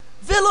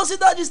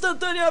Velocidade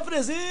Instantânea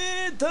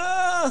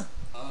apresenta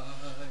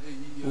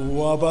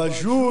o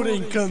Abajur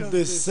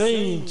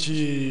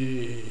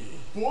Incandecente.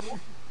 Por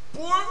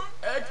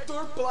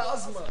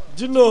ectoplasma.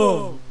 De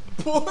novo.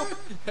 Por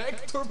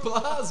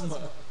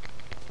ectoplasma.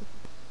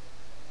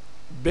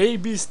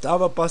 Baby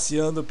estava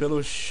passeando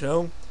pelo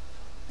chão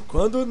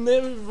quando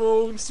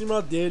nevou em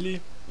cima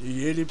dele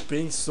e ele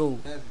pensou: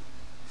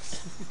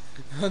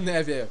 A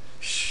neve é.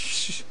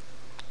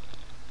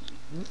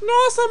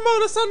 nossa,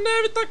 mano, essa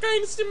neve tá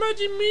caindo em cima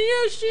de mim.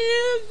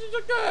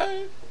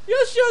 E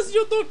a chance de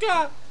eu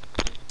tocar?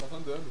 Tava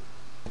andando.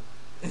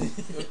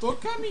 Eu tô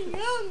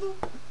caminhando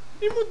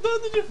E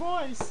mudando de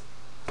voz.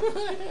 Eu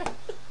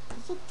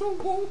sou tão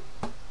bom.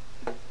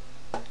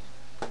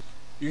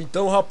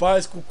 Então o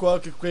rapaz com o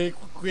Lord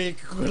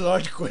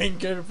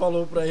Quenker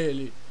falou pra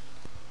ele: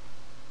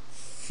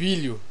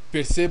 Filho,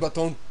 perceba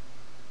tão.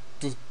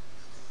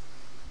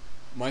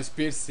 Mas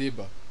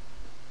perceba.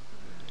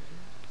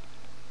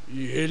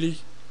 E ele,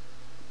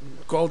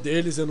 qual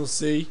deles eu não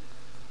sei,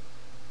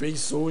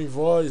 pensou em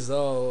voz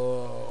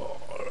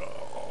alta.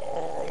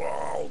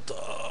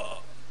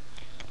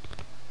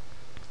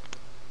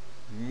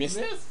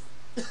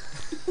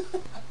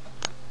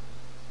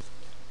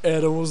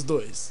 Eram os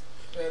dois.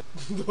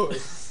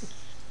 Dois.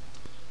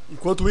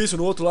 Enquanto isso,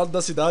 no outro lado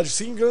da cidade,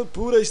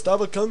 Singapura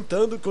estava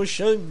cantando com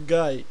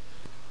Xangai.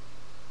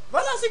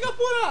 Vai lá,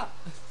 Singapura!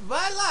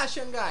 Vai lá,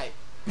 Xangai!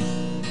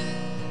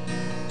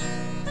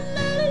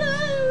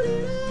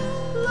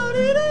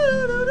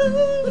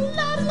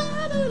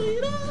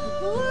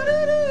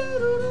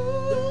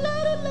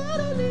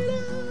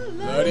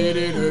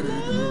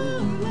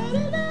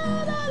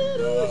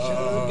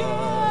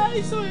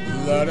 Xangai sou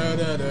eu.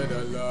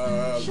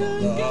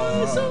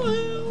 Xangai sou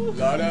eu.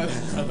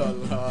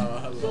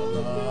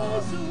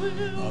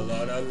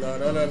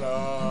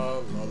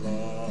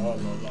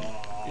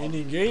 E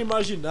ninguém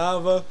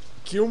imaginava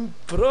que um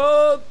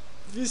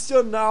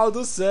profissional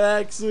do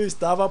sexo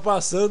estava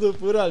passando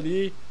por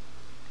ali.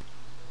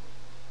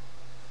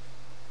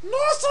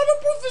 Nossa, olha o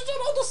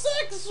profissional do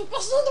sexo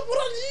passando por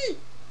ali!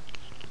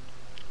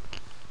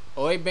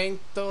 Oi, bem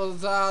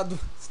tosado.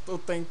 Estou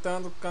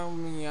tentando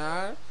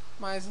caminhar,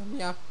 mas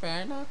minha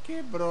perna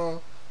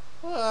quebrou.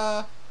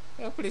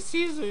 Eu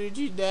preciso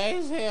de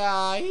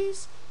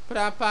R$10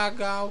 para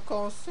pagar o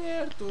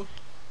conserto.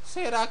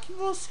 Será que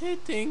você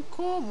tem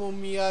como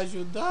me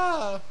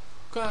ajudar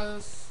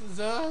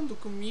casando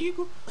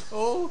comigo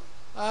ou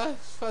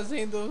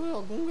fazendo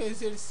algum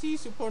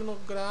exercício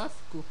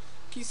pornográfico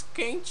que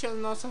esquente a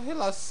nossa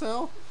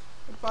relação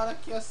para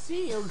que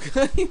assim eu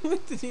ganhe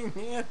muito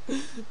dinheiro?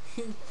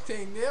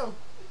 Entendeu?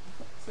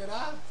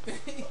 Será que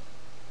tem?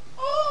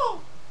 Oh!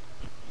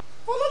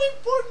 Falando em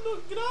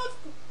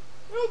pornográfico,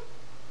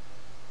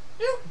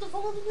 eu tô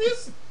falando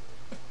nisso.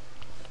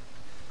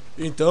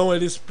 Então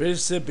eles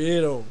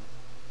perceberam.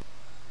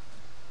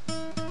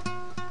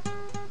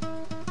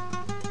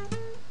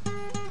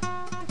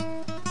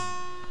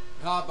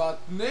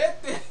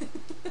 Rabanete?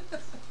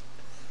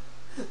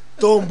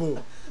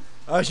 Tombo,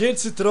 a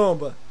gente se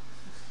tromba.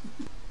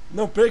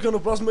 Não perca no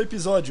próximo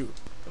episódio.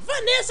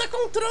 Vanessa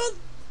contra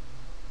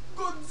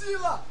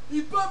Godzilla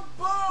e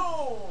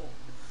Bambão!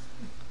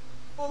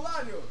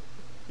 Olário!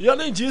 E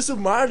além disso,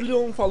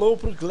 Marlon falou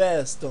pro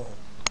Glaston.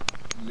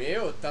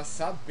 Meu, tá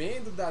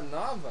sabendo da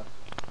nova?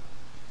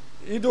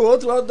 E do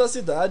outro lado da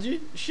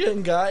cidade,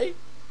 Xangai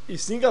e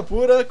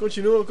Singapura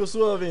continuam com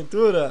sua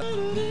aventura.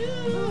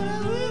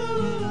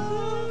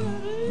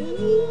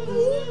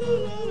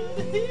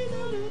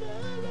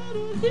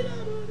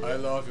 I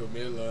love you,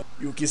 Milan.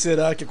 E o que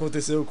será que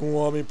aconteceu com o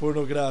homem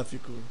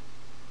pornográfico?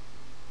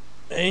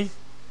 Hein?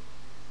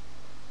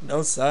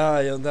 Não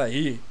saiam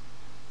daí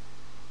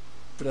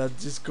pra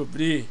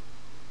descobrir.